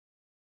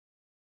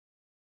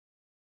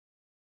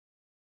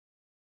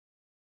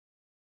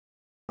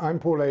I'm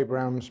Paul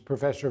Abrams,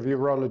 Professor of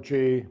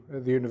Urology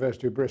at the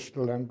University of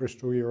Bristol and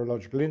Bristol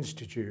Urological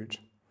Institute.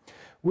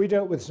 We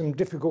dealt with some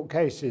difficult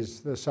cases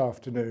this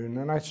afternoon,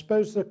 and I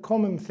suppose the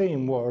common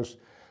theme was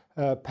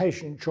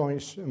patient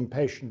choice and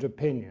patient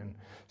opinion.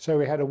 So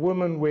we had a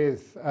woman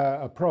with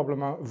a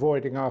problem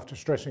voiding after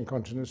stress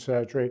incontinence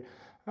surgery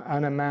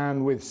and a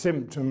man with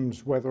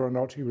symptoms whether or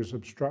not he was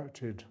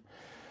obstructed.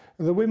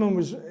 The woman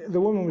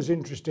was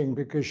interesting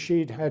because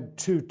she'd had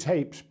 2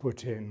 tapes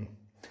put in,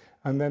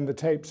 and then the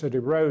tapes had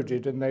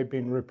eroded and they'd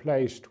been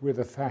replaced with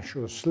a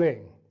fascial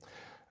sling.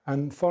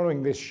 And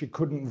following this, she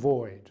couldn't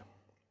void.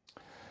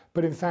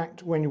 But in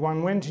fact, when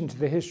one went into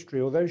the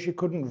history, although she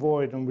couldn't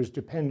void and was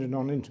dependent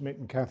on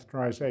intermittent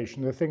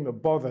catheterization, the thing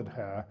that bothered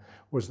her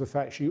was the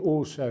fact she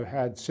also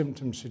had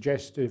symptoms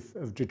suggestive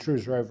of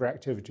detrusor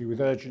overactivity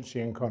with urgency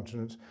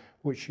incontinence,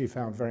 which she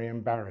found very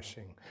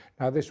embarrassing.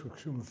 Now, this was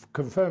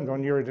confirmed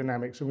on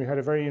urodynamics, and we had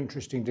a very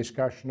interesting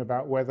discussion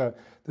about whether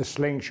the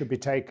sling should be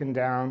taken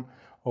down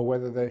or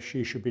whether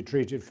she should be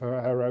treated for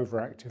her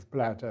overactive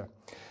bladder.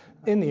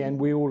 In the end,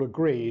 we all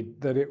agreed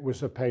that it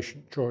was a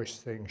patient choice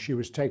thing. She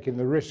was taking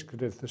the risk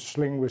that if the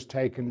sling was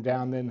taken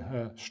down, then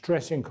her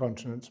stress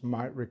incontinence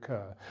might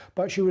recur.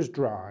 But she was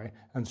dry,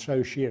 and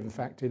so she in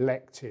fact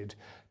elected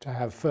to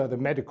have further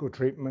medical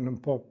treatment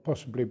and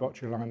possibly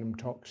botulinum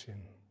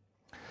toxin.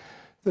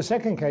 The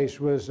second case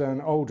was an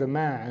older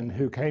man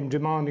who came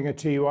demanding a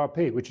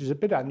TURP, which is a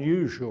bit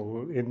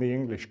unusual in the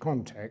English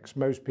context.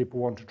 Most people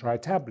want to try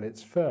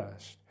tablets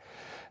first.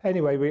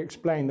 Anyway, we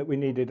explained that we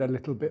needed a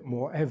little bit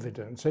more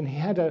evidence, and he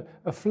had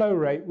a flow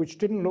rate which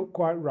didn't look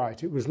quite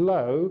right. It was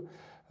low,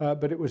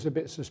 but it was a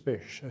bit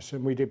suspicious,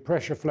 and we did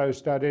pressure flow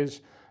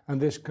studies,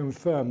 and this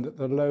confirmed that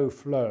the low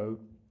flow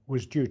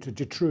was due to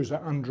detrusor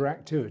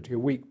underactivity, a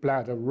weak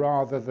bladder,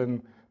 rather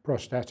than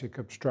prostatic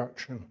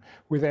obstruction.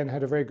 We then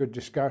had a very good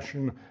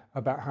discussion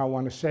about how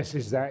one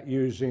assesses that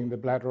using the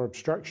bladder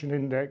obstruction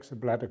index, the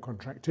bladder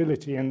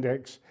contractility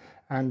index,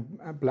 and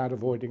bladder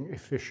voiding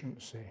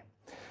efficiency.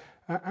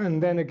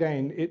 And then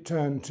again, it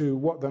turned to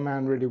what the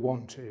man really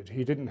wanted.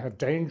 He didn't have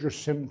dangerous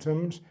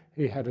symptoms,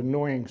 he had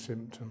annoying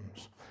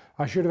symptoms.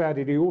 I should have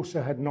added he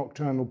also had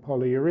nocturnal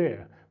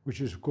polyuria,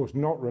 which is of course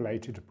not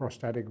related to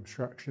prostatic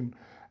obstruction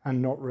and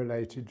not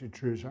related to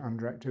detrusor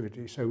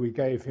underactivity. So we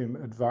gave him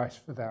advice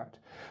for that.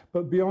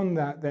 But beyond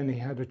that, then he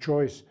had a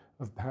choice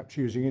of perhaps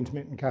using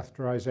intermittent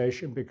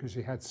catheterization because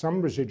he had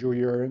some residual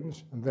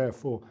urines, and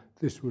therefore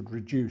this would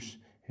reduce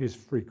his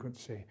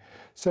frequency.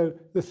 So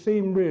the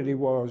theme really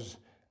was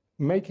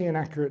making an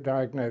accurate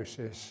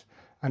diagnosis,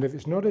 and if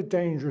it's not a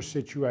dangerous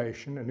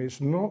situation and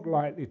it's not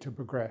likely to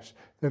progress,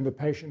 then the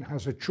patient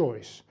has a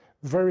choice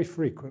very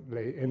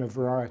frequently in a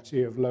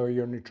variety of lower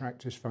urinary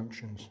tract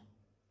dysfunctions.